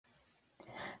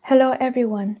Hello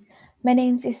everyone, my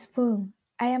name is Phuong.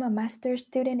 I am a master's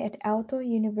student at Aalto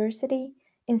University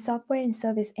in Software and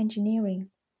Service Engineering.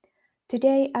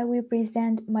 Today I will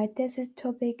present my thesis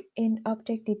topic in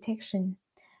object detection,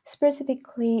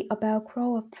 specifically about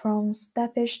Crown-of-Thorns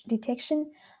starfish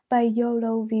detection by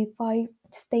YOLO V5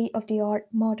 state-of-the-art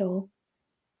model.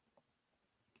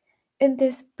 In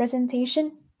this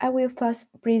presentation, I will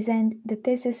first present the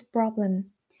thesis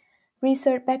problem,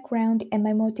 research background, and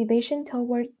my motivation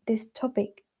toward this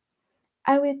topic.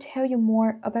 I will tell you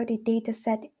more about the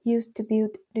dataset used to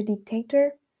build the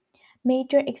detector.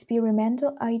 Major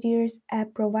experimental ideas are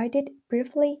provided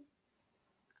briefly.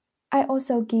 I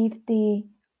also give the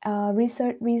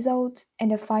research results and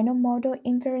the final model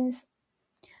inference.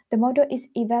 The model is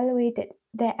evaluated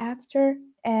thereafter,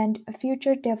 and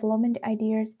future development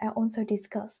ideas are also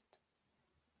discussed.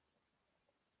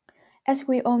 As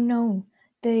we all know,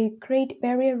 the Great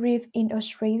Barrier Reef in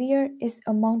Australia is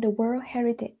among the World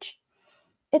Heritage.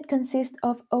 It consists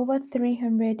of over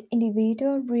 300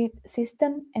 individual reef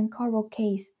systems and coral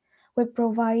cays, which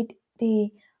provide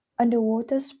the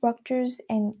underwater structures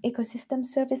and ecosystem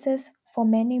services for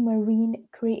many marine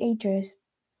creatures.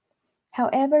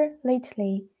 However,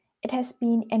 lately, it has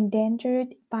been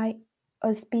endangered by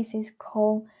a species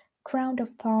called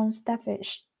Crown-of-Thorns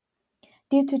starfish.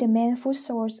 Due to the main food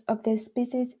source of this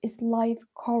species is live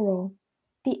coral,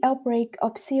 the outbreak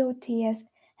of COTS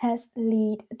has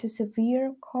led to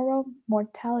severe coral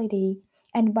mortality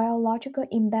and biological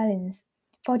imbalance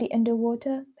for the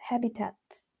underwater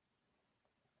habitats.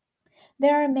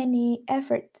 There are many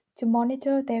efforts to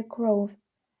monitor their growth.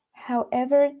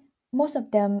 However, most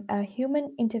of them are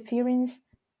human interference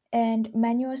and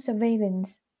manual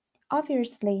surveillance.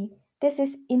 Obviously, this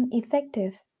is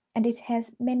ineffective and it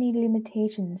has many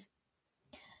limitations.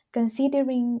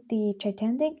 Considering the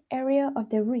gigantic area of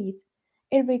the reef,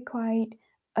 it required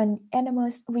an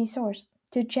enormous resource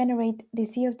to generate the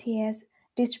COTS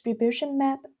distribution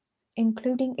map,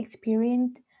 including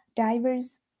experienced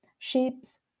divers,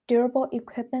 ships, durable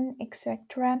equipment,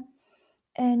 etc.,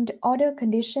 and other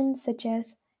conditions such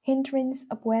as hindrance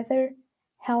of weather,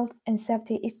 health, and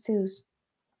safety issues.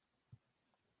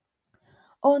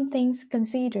 All things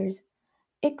considered,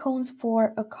 it calls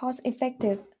for a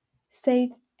cost-effective,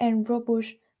 safe, and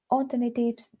robust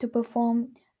alternatives to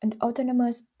perform an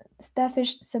autonomous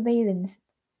starfish surveillance.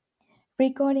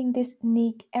 Regarding this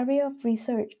unique area of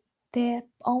research, there have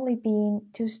only been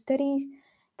two studies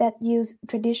that use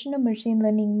traditional machine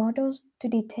learning models to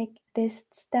detect this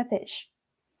starfish.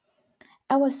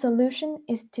 Our solution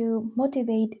is to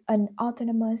motivate an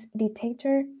autonomous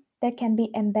detector that can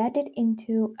be embedded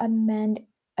into unmanned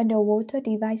underwater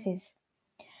devices.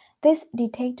 This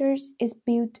detector is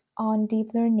built on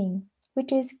deep learning,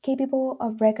 which is capable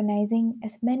of recognizing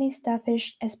as many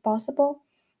starfish as possible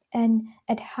and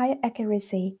at high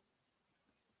accuracy.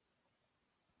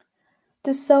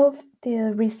 To solve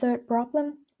the research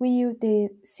problem, we use the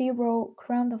zero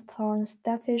crown-of-thorns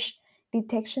starfish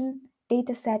detection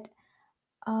dataset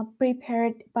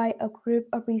prepared by a group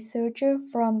of researchers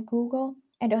from Google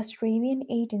and Australian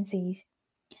agencies.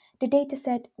 The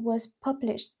dataset was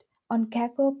published on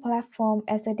Kaggle platform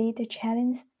as a data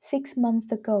challenge 6 months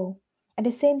ago. At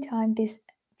the same time this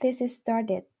thesis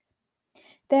started,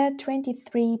 there are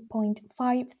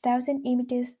 23.5 thousand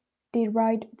images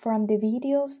derived from the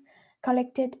videos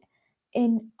collected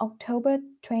in October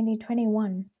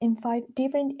 2021 in 5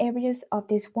 different areas of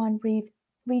this one reef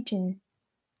region.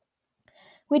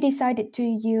 We decided to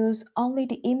use only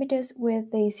the images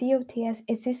with the COTS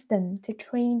assistant to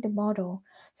train the model,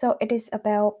 so it is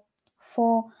about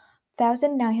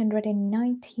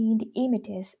 4,919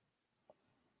 images.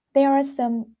 There are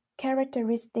some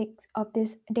characteristics of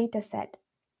this dataset.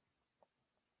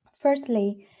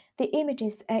 Firstly, the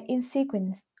images are in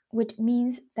sequence, which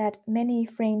means that many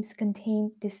frames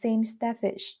contain the same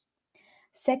starfish.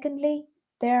 Secondly,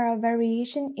 there are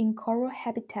variations in coral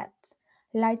habitats,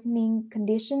 lighting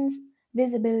conditions,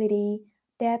 visibility,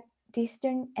 depth,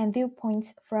 distance, and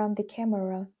viewpoints from the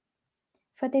camera.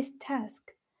 For this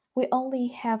task, we only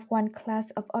have one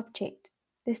class of object,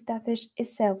 the starfish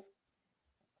itself.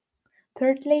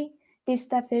 Thirdly, these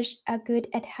starfish are good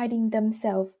at hiding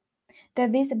themselves. Their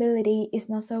visibility is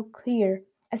not so clear,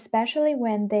 especially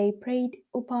when they prey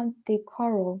upon the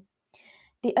coral.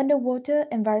 The underwater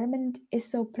environment is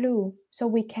so blue, so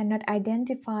we cannot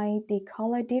identify the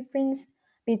color difference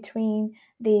between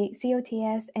the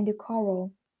COTS and the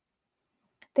coral.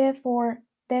 Therefore,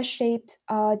 their shapes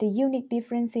are the unique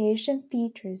differentiation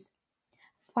features.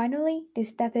 Finally, the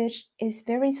starfish is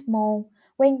very small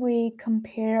when we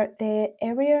compare their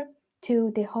area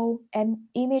to the whole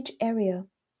image area.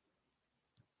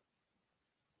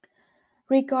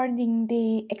 Regarding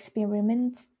the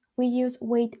experiments, we use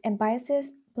weight and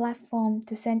biases platform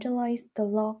to centralize the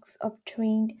logs of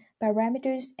trained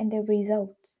parameters and their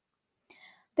results.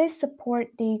 This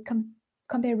support the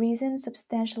comparison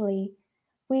substantially.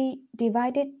 We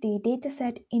divided the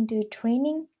dataset into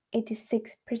training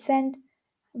 86%,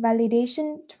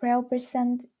 validation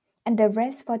 12%, and the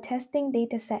rest for testing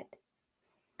dataset.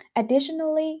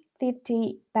 Additionally,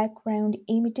 50 background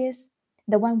images,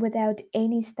 the one without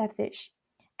any starfish,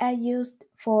 are used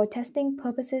for testing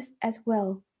purposes as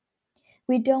well.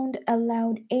 We don't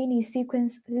allow any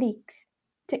sequence leaks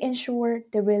to ensure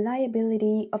the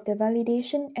reliability of the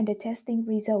validation and the testing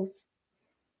results.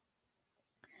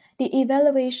 The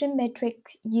evaluation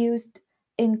metrics used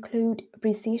include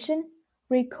precision,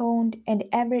 recount, and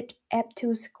average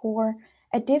aptitude score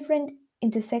at different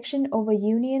intersection over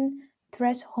union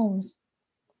thresholds.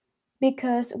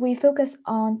 Because we focus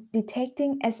on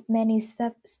detecting as many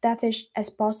starfish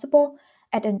as possible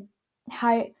at a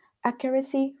high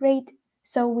accuracy rate,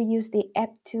 so we use the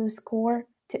aptitude score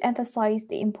to emphasize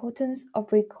the importance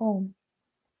of recall.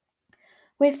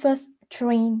 We first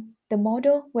train the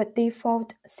model with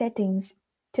default settings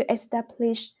to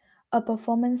establish a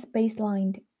performance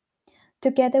baseline.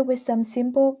 Together with some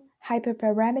simple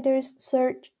hyperparameters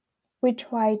search, we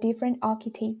try different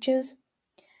architectures.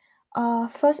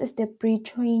 First is the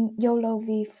pre-trained YOLO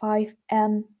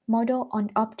V5M model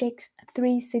on Objects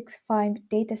 365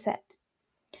 dataset.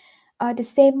 The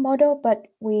same model, but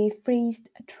we freeze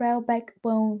trail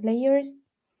backbone layers,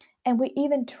 and we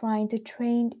even try to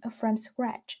train from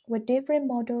scratch with different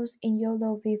models in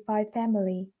YOLO V5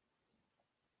 family.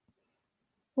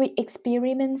 We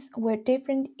experiment with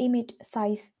different image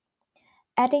size.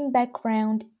 Adding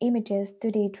background images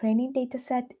to the training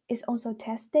dataset is also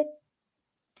tested.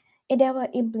 In our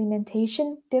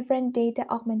implementation, different data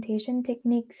augmentation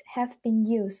techniques have been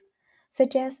used,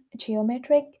 such as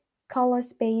geometric, color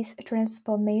space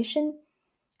transformation,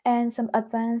 and some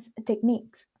advanced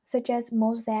techniques, such as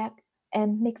mosaic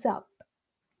and mix up.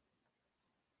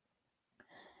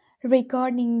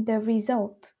 Regarding the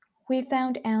results, we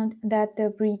found out that the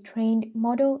pre-trained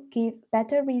model gives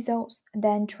better results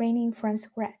than training from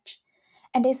scratch,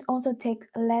 and it also takes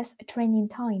less training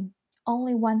time,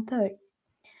 only one third.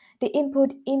 The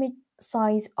input image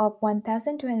size of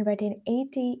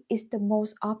 1280 is the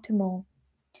most optimal.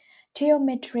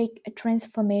 Geometric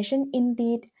transformation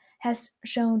indeed has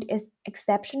shown its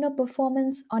exceptional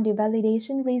performance on the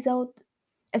validation result,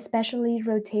 especially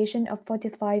rotation of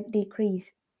 45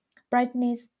 degrees,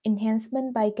 brightness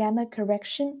enhancement by gamma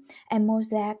correction, and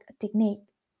mosaic technique.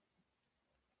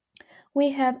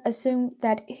 We have assumed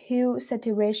that hue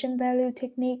saturation value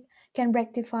technique can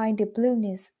rectify the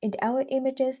blueness in our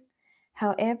images.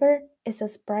 However, it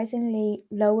surprisingly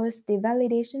lowers the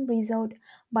validation result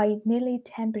by nearly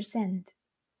 10%.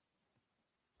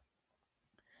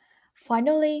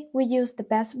 Finally, we use the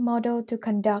best model to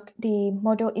conduct the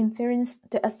model inference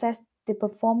to assess the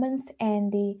performance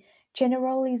and the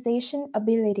generalization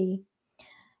ability.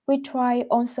 We try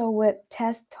also with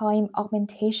test time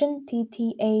augmentation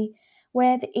 (TTA),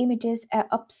 where the images are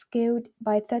upscaled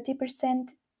by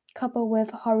 30%, coupled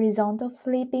with horizontal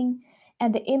flipping,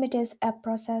 and the images are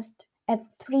processed at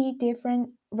three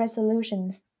different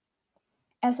resolutions.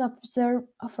 As observed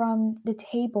from the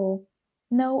table,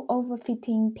 no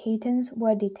overfitting patterns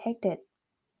were detected.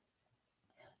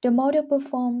 The model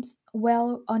performs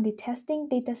well on the testing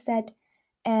dataset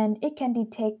and it can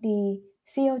detect the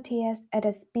COTS at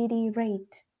a speedy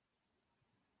rate.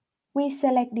 We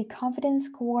select the confidence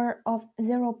score of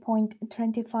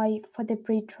 0.25 for the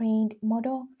pre-trained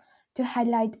model to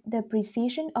highlight the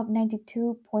precision of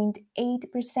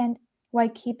 92.8% while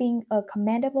keeping a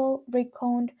commendable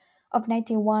recount of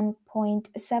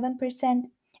 91.7%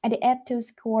 and the aptitude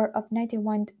score of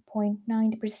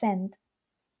 91.9%.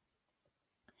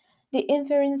 The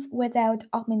inference without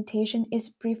augmentation is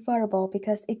preferable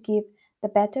because it gives the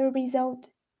better result.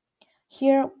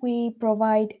 Here we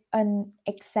provide an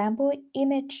example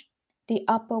image. The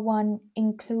upper one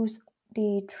includes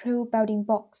the true bounding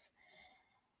box.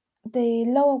 The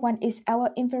lower one is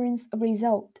our inference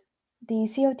result. The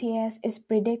COTS is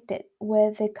predicted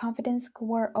with a confidence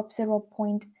score of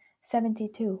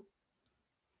 0.72.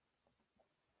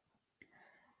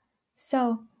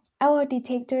 So, our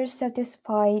detectors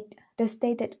satisfied the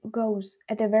stated goals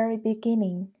at the very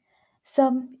beginning.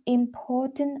 Some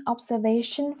important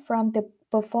observations from the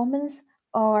performance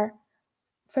are: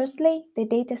 firstly, the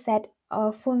dataset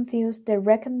fulfills the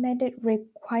recommended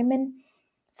requirement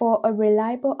for a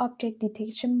reliable object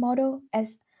detection model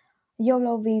as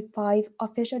YOLO V5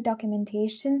 official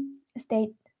documentation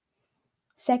states.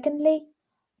 Secondly,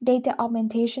 Data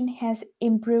augmentation has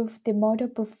improved the model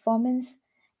performance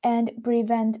and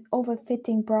prevent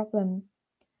overfitting problem.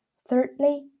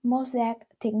 Thirdly, mosaic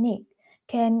technique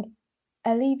can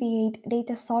alleviate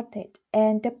data shortage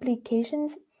and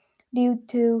duplications due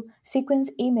to sequence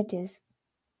images.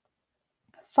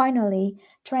 Finally,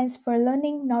 transfer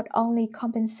learning not only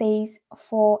compensates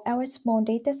for our small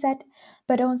dataset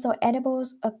but also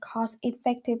enables a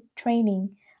cost-effective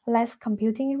training, less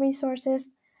computing resources,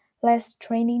 less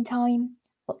training time,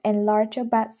 and larger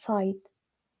batch size.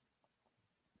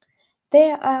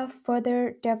 There are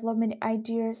further development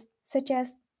ideas such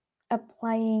as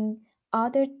applying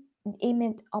other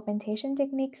image augmentation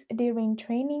techniques during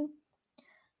training,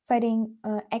 finding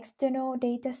external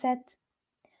datasets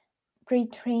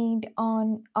pre-trained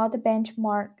on other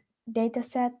benchmark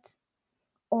datasets,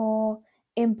 or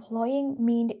employing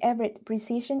mean average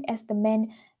precision as the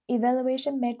main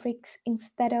evaluation metrics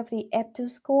instead of the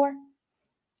aptitude score,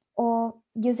 or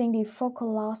using the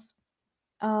focal loss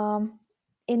um,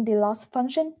 in the loss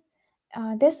function.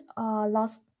 This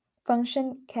loss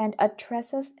function can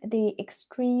address the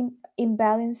extreme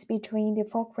imbalance between the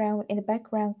foreground and the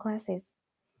background classes.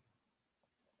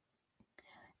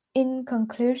 In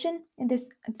conclusion, in this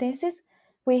thesis,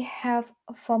 we have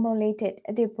formulated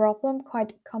the problem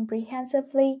quite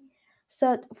comprehensively,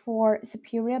 sought for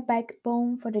superior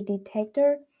backbone for the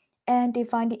detector, and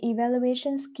defined the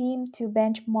evaluation scheme to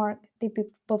benchmark the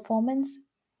performance.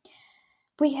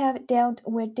 We have dealt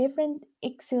with different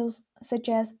issues such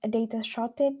as a data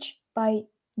shortage by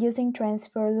using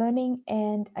transfer learning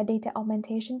and a data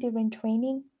augmentation during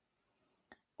training.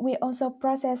 We also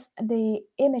process the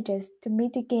images to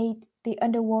mitigate the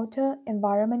underwater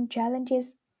environment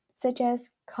challenges such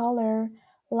as color,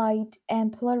 light,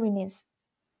 and blurriness.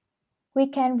 We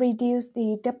can reduce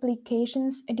the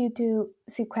duplications due to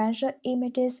sequential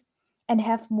images and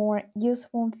have more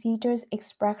useful features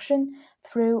extraction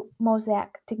through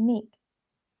mosaic technique.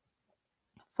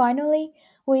 Finally,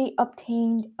 we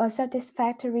obtained a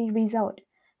satisfactory result,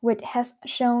 which has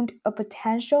shown a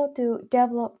potential to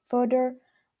develop further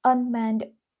unmanned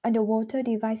underwater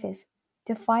devices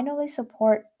to finally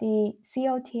support the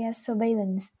COTS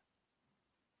surveillance.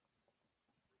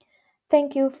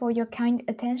 Thank you for your kind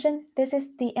attention. This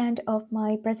is the end of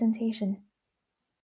my presentation.